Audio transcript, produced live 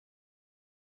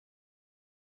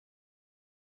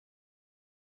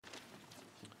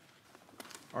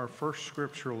Our first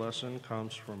scripture lesson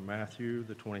comes from Matthew,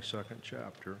 the 22nd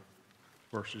chapter,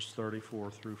 verses 34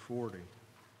 through 40.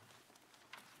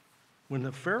 When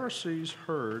the Pharisees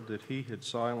heard that he had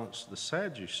silenced the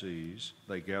Sadducees,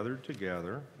 they gathered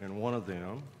together, and one of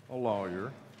them, a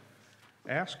lawyer,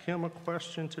 asked him a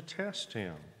question to test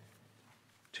him.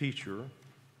 "Teacher,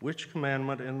 which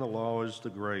commandment in the law is the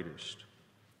greatest?"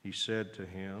 He said to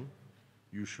him,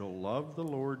 "You shall love the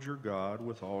Lord your God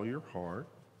with all your heart,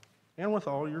 and with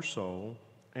all your soul,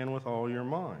 and with all your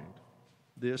mind.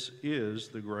 This is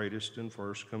the greatest and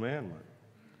first commandment.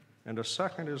 And a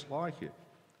second is like it.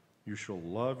 You shall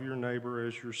love your neighbor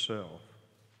as yourself.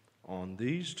 On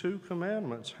these two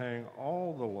commandments hang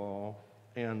all the law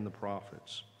and the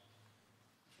prophets."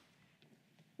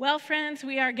 Well, friends,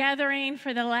 we are gathering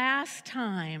for the last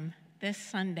time this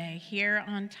Sunday here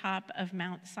on top of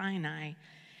Mount Sinai.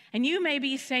 And you may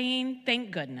be saying, thank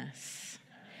goodness.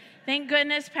 Thank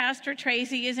goodness Pastor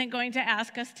Tracy isn't going to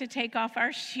ask us to take off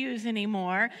our shoes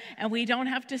anymore, and we don't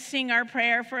have to sing our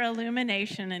prayer for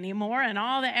illumination anymore, and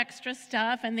all the extra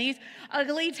stuff, and these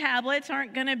ugly tablets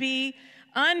aren't going to be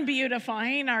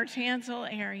unbeautifying our chancel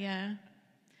area.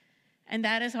 And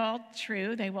that is all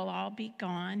true. They will all be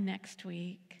gone next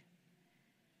week.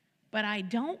 But I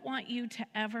don't want you to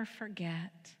ever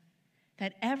forget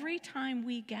that every time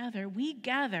we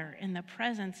gather in the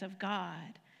presence of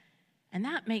God. And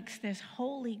that makes this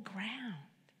holy ground.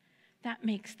 That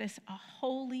makes this a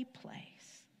holy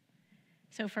place.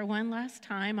 So for one last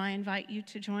time, I invite you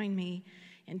to join me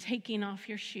in taking off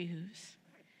your shoes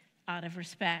out of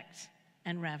respect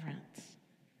and reverence.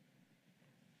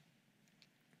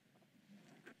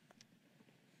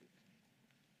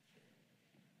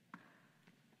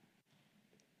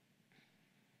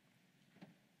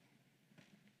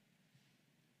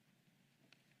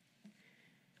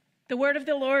 The word of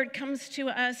the Lord comes to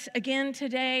us again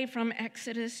today from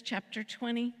Exodus chapter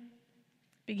 20,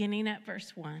 beginning at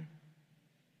verse 1.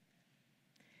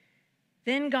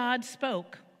 Then God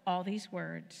spoke all these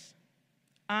words.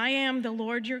 "I am the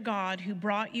Lord your God who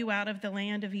brought you out of the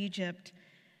land of Egypt,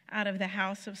 out of the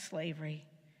house of slavery.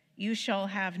 You shall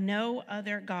have no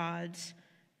other gods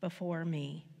before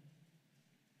me."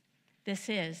 This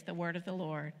is the word of the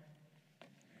Lord.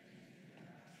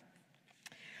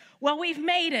 Well, we've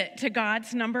made it to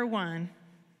God's number one.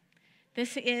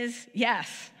 This is,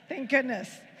 yes, thank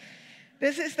goodness.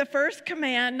 This is the first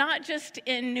command, not just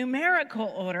in numerical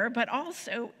order, but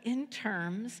also in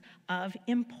terms of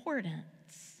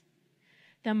importance.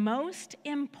 The most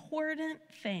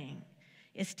important thing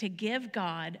is to give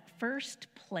God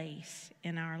first place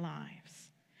in our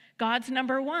lives. God's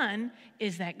number one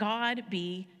is that God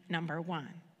be number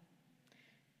one.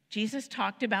 Jesus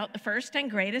talked about the first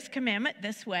and greatest commandment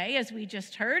this way, as we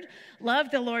just heard. Love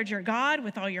the Lord your God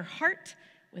with all your heart,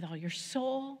 with all your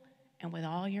soul, and with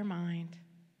all your mind.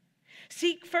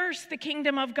 Seek first the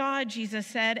kingdom of God, Jesus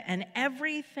said, and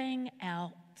everything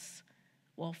else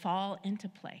will fall into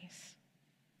place.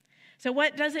 So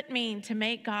what does it mean to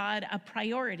make God a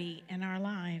priority in our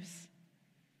lives?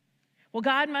 Well,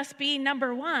 God must be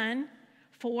number one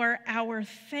for our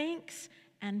thanks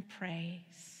and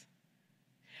praise.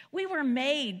 We were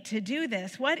made to do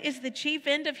this. What is the chief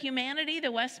end of humanity?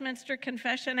 The Westminster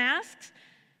Confession asks.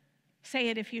 Say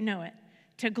it if you know it.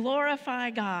 To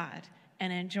glorify God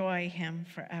and enjoy him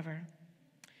forever.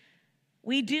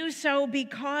 We do so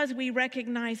because we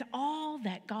recognize all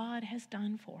that God has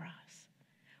done for us.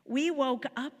 We woke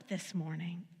up this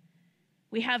morning.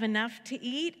 We have enough to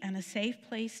eat and a safe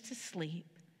place to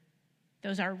sleep.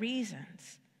 Those are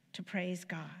reasons to praise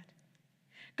God.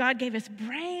 God gave us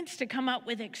brains to come up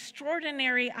with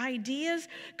extraordinary ideas.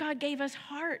 God gave us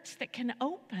hearts that can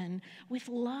open with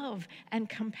love and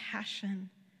compassion.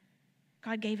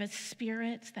 God gave us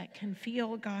spirits that can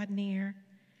feel God near.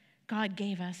 God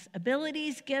gave us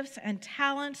abilities, gifts, and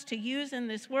talents to use in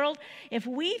this world. If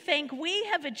we think we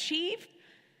have achieved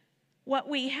what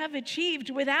we have achieved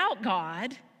without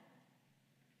God,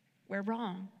 we're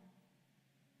wrong.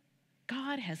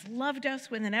 God has loved us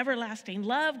with an everlasting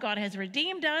love. God has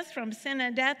redeemed us from sin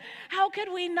and death. How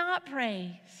could we not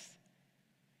praise?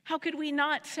 How could we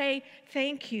not say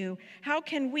thank you? How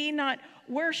can we not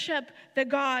worship the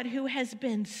God who has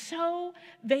been so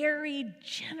very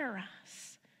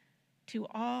generous to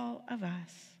all of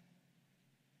us?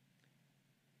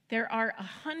 There are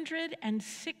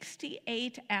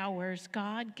 168 hours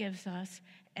God gives us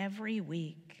every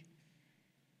week.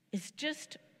 Is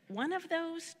just one of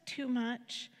those too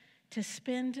much to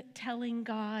spend telling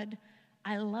God,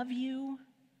 I love you,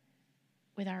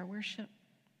 with our worship?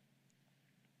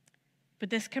 But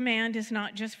this command is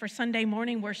not just for Sunday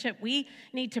morning worship. We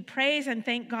need to praise and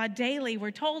thank God daily.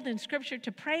 We're told in Scripture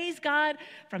to praise God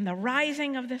from the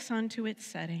rising of the sun to its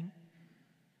setting.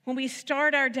 When we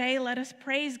start our day, let us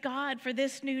praise God for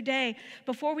this new day.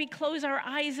 Before we close our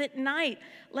eyes at night,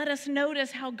 let us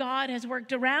notice how God has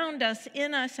worked around us,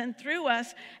 in us, and through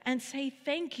us, and say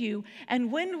thank you.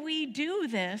 And when we do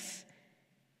this,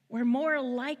 we're more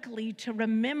likely to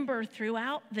remember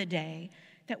throughout the day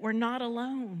that we're not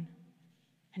alone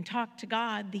and talk to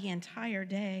God the entire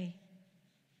day.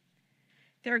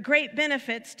 There are great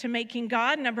benefits to making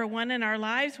God number one in our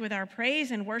lives with our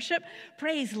praise and worship.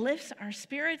 Praise lifts our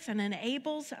spirits and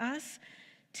enables us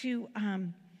to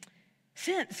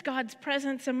sense God's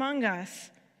presence among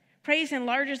us. Praise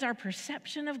enlarges our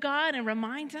perception of God and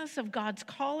reminds us of God's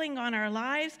calling on our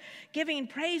lives. Giving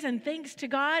praise and thanks to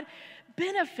God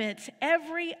benefits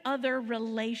every other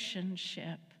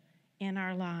relationship in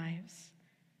our lives.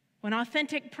 When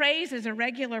authentic praise is a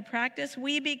regular practice,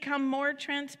 we become more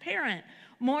transparent,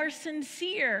 more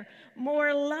sincere,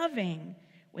 more loving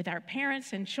with our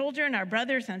parents and children, our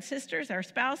brothers and sisters, our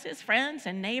spouses, friends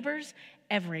and neighbors,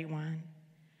 everyone.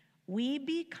 We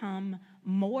become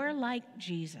more like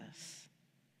Jesus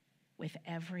with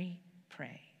every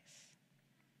praise.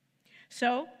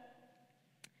 So,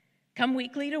 come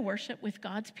weekly to worship with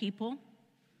God's people.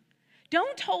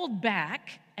 Don't hold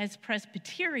back, as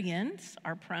Presbyterians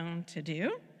are prone to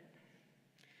do.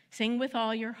 Sing with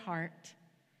all your heart.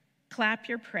 Clap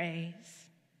your praise.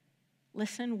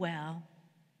 Listen well.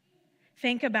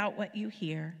 Think about what you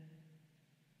hear.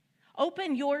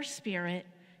 Open your spirit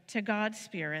to God's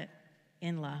Spirit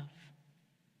in love.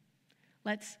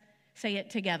 Let's say it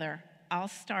together. I'll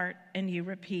start and you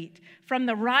repeat. From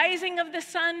the rising of the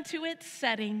sun to its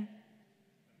setting,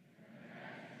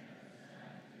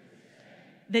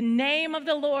 the name of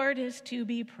the Lord is to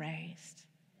be praised.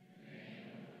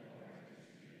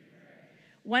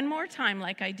 One more time,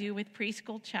 like I do with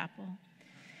preschool chapel.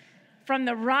 From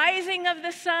the rising of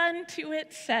the sun to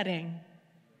its setting,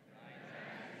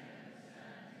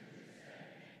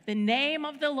 the name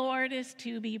of the Lord is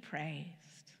to be praised.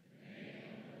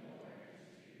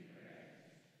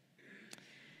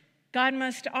 God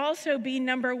must also be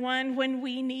number one when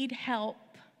we need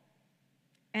help,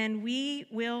 and we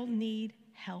will need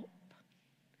help.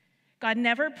 God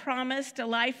never promised a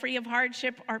life free of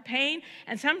hardship or pain,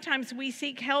 and sometimes we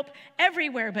seek help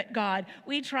everywhere but God.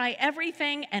 We try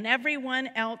everything and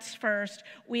everyone else first.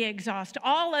 We exhaust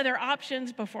all other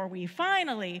options before we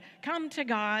finally come to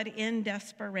God in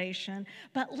desperation.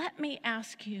 But let me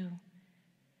ask you,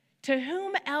 to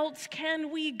whom else can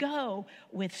we go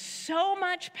with so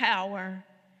much power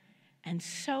and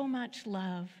so much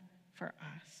love for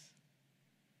us?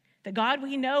 The God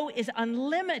we know is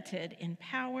unlimited in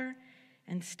power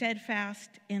and steadfast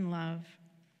in love.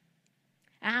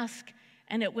 Ask,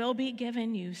 and it will be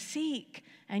given you. Seek,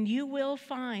 and you will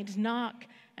find. Knock,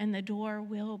 and the door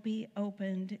will be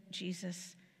opened,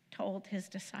 Jesus told his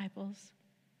disciples.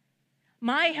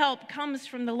 My help comes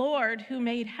from the Lord who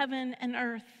made heaven and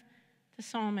earth, the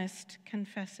psalmist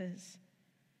confesses.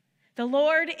 The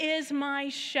Lord is my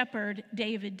shepherd,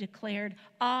 David declared.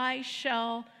 I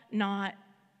shall not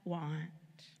want.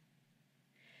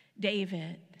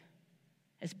 David,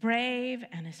 as brave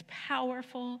and as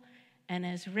powerful and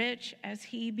as rich as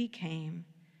he became,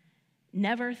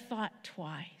 never thought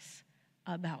twice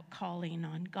about calling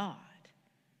on God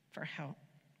for help.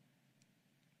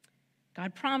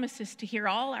 God promises to hear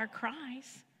all our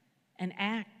cries and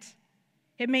act.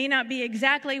 It may not be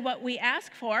exactly what we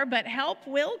ask for, but help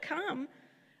will come.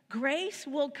 Grace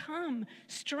will come.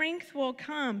 Strength will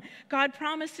come. God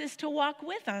promises to walk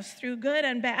with us through good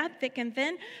and bad, thick and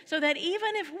thin, so that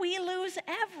even if we lose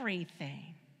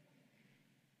everything,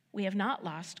 we have not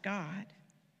lost God.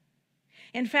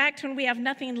 In fact, when we have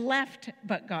nothing left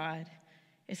but God,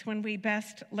 is when we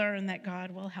best learn that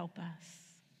God will help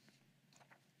us.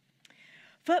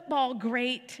 Football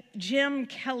great Jim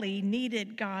Kelly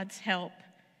needed God's help.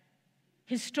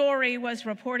 His story was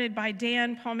reported by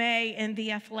Dan Pomey in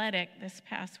The Athletic this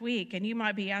past week. And you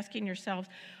might be asking yourselves,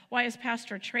 why is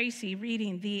Pastor Tracy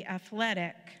reading The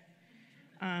Athletic?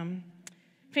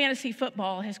 Fantasy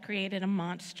football has created a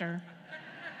monster.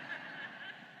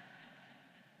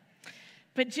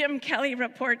 But Jim Kelly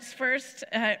reports first,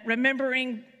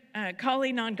 remembering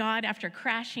calling on God after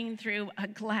crashing through a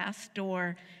glass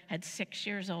door at 6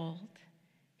 years old.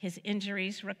 His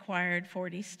injuries required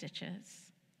 40 stitches.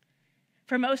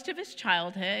 For most of his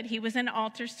childhood, he was an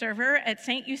altar server at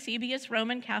St. Eusebius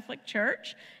Roman Catholic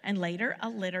Church and later a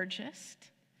liturgist.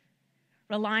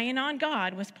 Relying on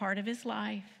God was part of his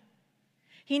life.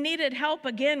 He needed help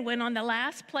again when on the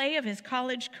last play of his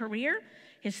college career,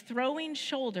 his throwing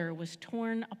shoulder was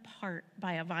torn apart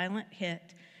by a violent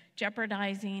hit,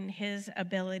 jeopardizing his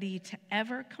ability to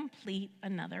ever complete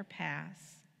another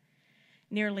pass.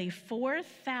 Nearly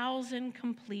 4,000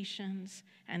 completions,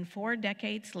 and 4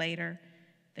 decades later,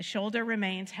 the shoulder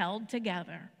remains held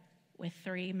together with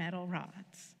 3 metal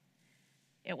rods.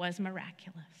 It was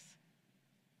miraculous.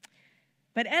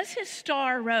 But as his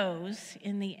star rose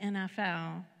in the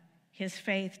NFL, his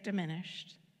faith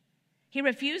diminished. He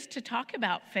refused to talk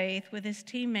about faith with his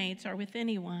teammates or with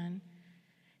anyone.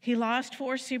 He lost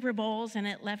 4 Super Bowls, and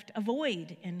it left a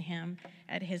void in him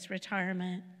at his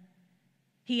retirement.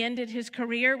 He ended his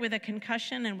career with a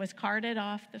concussion and was carted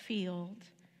off the field.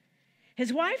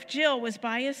 His wife, Jill, was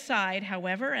by his side,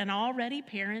 however, and already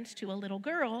parents to a little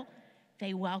girl,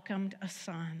 they welcomed a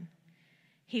son.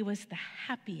 He was the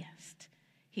happiest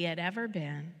he had ever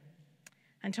been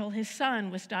until his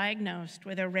son was diagnosed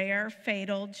with a rare,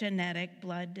 fatal genetic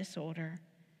blood disorder.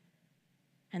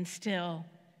 And still,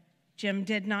 Jim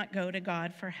did not go to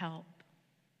God for help.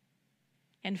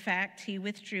 In fact, he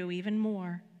withdrew even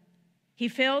more. He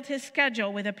filled his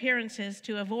schedule with appearances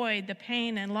to avoid the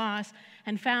pain and loss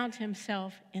and found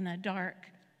himself in a dark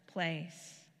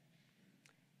place.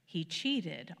 He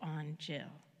cheated on Jill.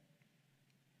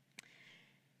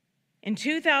 In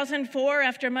 2004,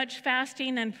 after much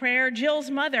fasting and prayer, Jill's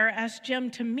mother asked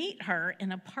Jim to meet her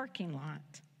in a parking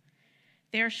lot.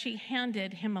 There she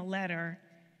handed him a letter,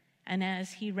 and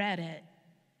as he read it,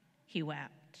 he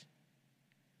wept.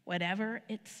 Whatever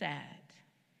it said,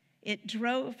 it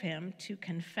drove him to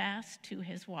confess to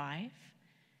his wife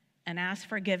and ask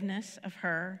forgiveness of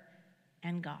her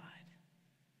and God.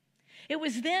 It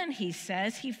was then, he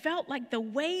says, he felt like the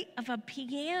weight of a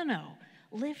piano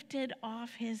lifted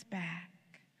off his back.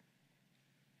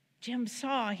 Jim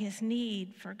saw his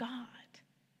need for God.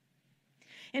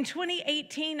 In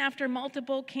 2018, after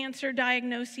multiple cancer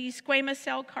diagnoses, squamous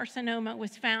cell carcinoma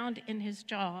was found in his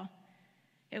jaw.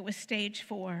 It was stage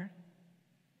 4.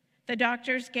 The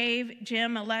doctors gave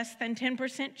Jim a less than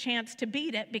 10% chance to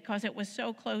beat it because it was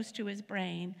so close to his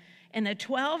brain. In a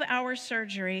 12-hour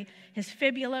surgery, his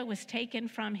fibula was taken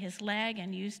from his leg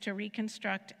and used to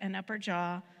reconstruct an upper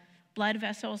jaw. Blood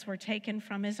vessels were taken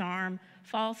from his arm.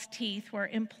 False teeth were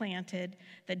implanted.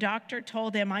 The doctor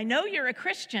told him, "I know you're a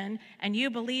Christian and you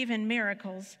believe in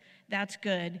miracles. That's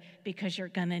good because you're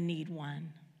going to need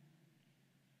one."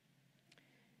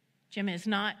 Jim is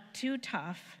not too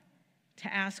tough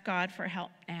to ask God for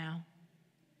help now.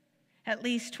 At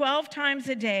least 12 times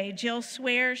a day, Jill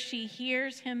swears she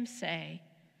hears him say,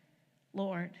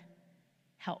 "Lord,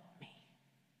 help me."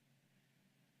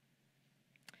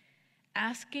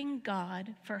 Asking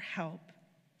God for help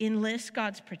enlists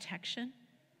God's protection,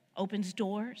 opens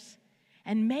doors,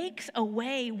 and makes a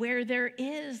way where there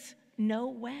is no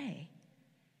way.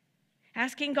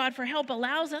 Asking God for help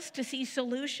allows us to see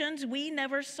solutions we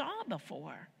never saw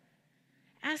before.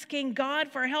 Asking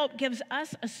God for help gives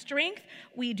us a strength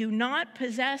we do not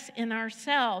possess in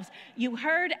ourselves. You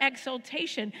heard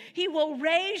exaltation. He will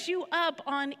raise you up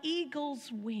on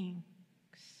eagle's wings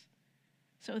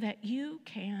so that you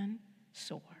can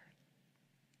soar.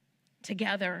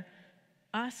 Together,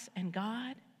 us and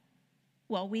God,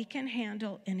 well, we can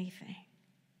handle anything.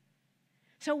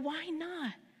 So why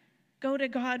not go to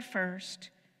God first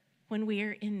when we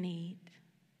are in need?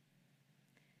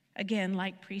 Again,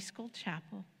 like Preschool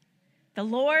Chapel, the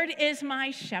Lord is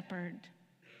my shepherd.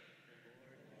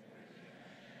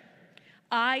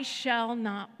 I shall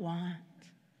not want.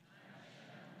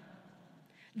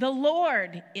 The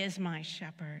Lord is my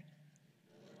shepherd.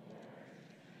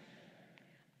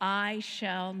 I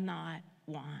shall not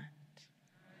want.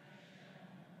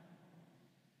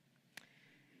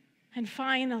 And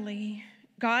finally,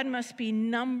 God must be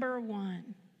number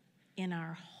one in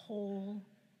our whole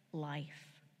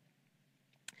life.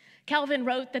 Calvin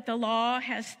wrote that the law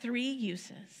has 3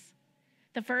 uses.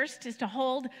 The first is to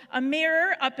hold a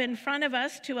mirror up in front of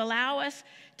us to allow us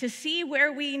to see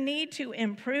where we need to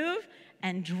improve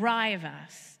and drive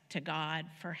us to God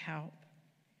for help.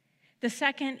 The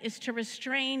second is to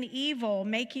restrain evil,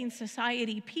 making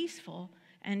society peaceful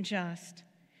and just.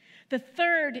 The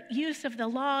third use of the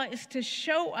law is to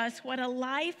show us what a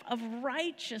life of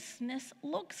righteousness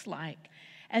looks like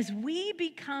as we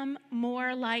become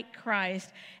more like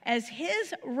Christ, as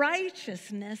his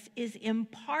righteousness is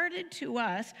imparted to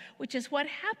us, which is what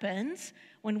happens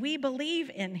when we believe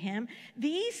in him.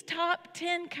 These top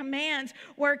 10 commands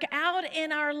work out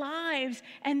in our lives,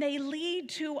 and they lead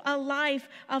to a life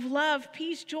of love,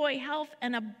 peace, joy, health,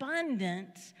 and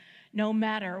abundance, no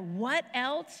matter what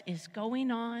else is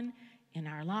going on in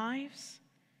our lives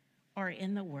or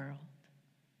in the world.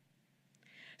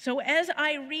 So as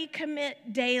I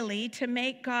recommit daily to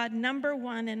make God number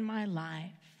one in my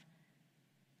life,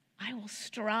 I will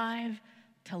strive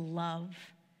to love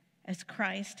as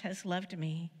Christ has loved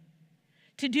me,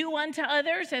 to do unto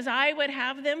others as I would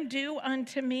have them do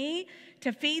unto me,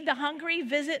 to feed the hungry,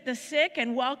 visit the sick,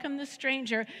 and welcome the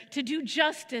stranger, to do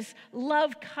justice,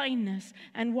 love kindness,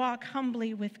 and walk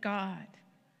humbly with God.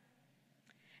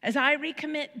 As I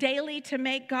recommit daily to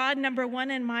make God number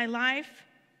one in my life,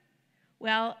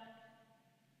 well,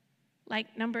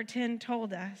 like number 10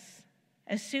 told us,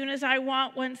 as soon as I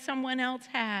want what someone else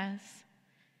has,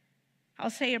 I'll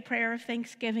say a prayer of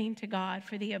thanksgiving to God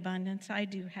for the abundance I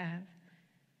do have.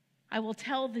 I will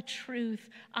tell the truth.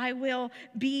 I will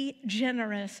be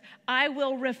generous. I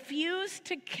will refuse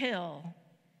to kill,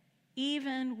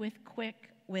 even with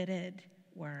quick-witted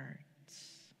words.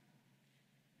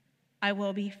 I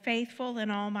will be faithful in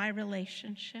all my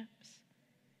relationships.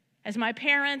 As my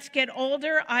parents get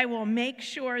older, I will make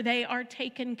sure they are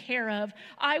taken care of.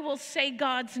 I will say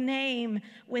God's name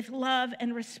with love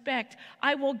and respect.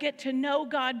 I will get to know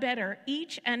God better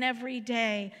each and every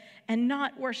day and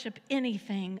not worship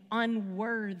anything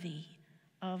unworthy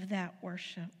of that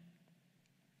worship.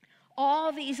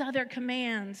 All these other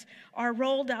commands are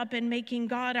rolled up in making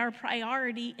God our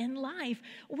priority in life.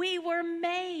 We were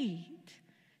made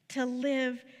to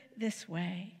live this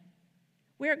way.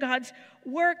 We're God's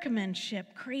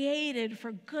workmanship, created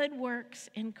for good works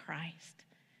in Christ.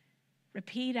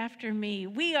 Repeat after me.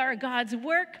 We are God's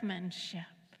workmanship,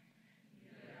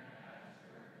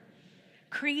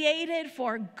 created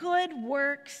for good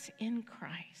works in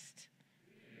Christ.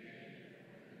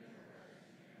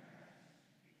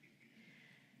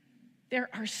 There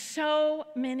are so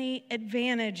many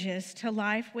advantages to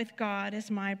life with God as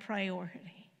my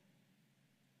priority.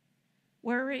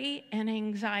 Worry and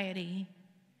anxiety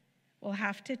will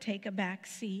have to take a back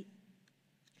seat.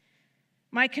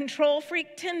 My control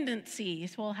freak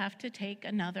tendencies will have to take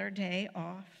another day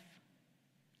off.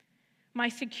 My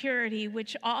security,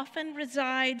 which often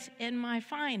resides in my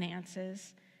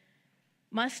finances,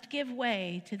 must give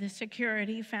way to the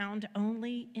security found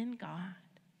only in God.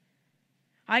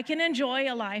 I can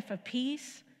enjoy a life of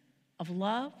peace, of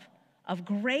love, of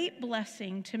great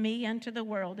blessing to me and to the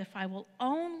world if I will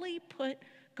only put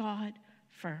God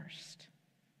first.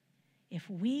 If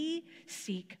we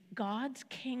seek God's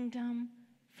kingdom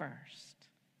first,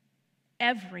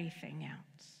 everything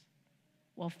else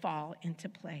will fall into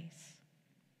place.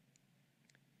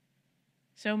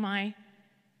 So, my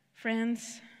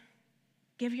friends,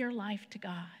 give your life to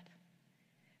God.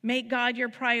 Make God your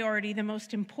priority, the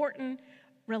most important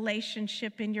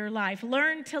relationship in your life.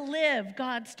 Learn to live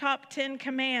God's top 10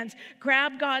 commands.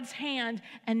 Grab God's hand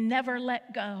and never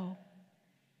let go.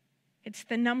 It's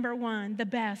the number one, the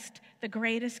best, the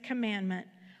greatest commandment.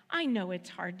 I know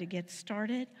it's hard to get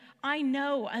started. I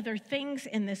know other things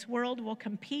in this world will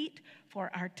compete for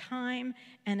our time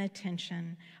and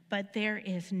attention, but there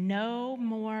is no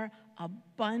more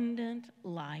abundant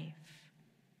life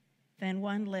than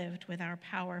one lived with our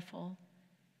powerful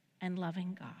and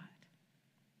loving God.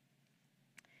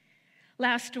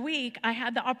 Last week, I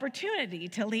had the opportunity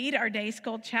to lead our day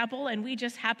school chapel, and we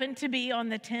just happened to be on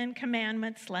the 10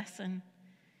 Commandments lesson.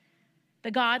 The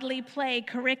Godly Play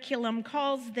curriculum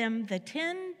calls them the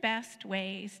 10 best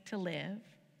ways to live.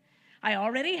 I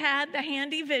already had the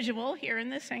handy visual here in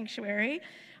the sanctuary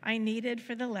I needed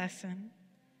for the lesson.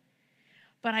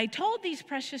 But I told these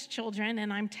precious children,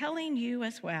 and I'm telling you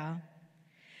as well,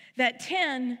 that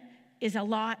 10 is a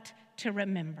lot to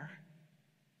remember,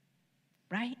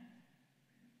 right?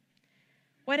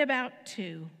 What about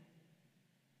 2?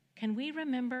 Can we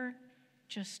remember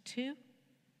just 2?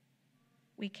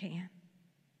 We can.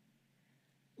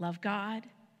 Love God,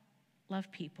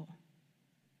 love people.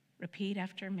 Repeat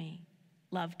after me.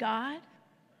 Love God,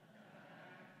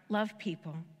 love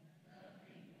people.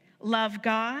 Love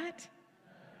God,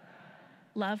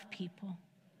 love people.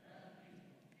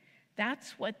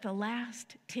 That's what the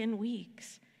last 10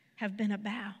 weeks have been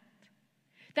about.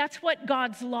 That's what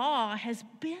God's law has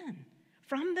been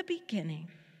from the beginning.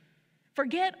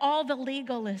 Forget all the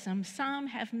legalism some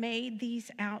have made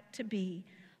these out to be.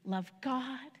 Love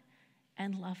God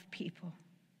and love people.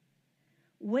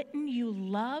 Wouldn't you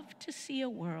love to see a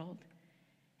world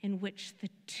in which the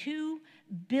 2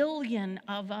 billion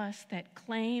of us that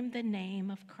claim the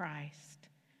name of Christ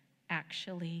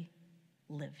actually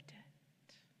lived it?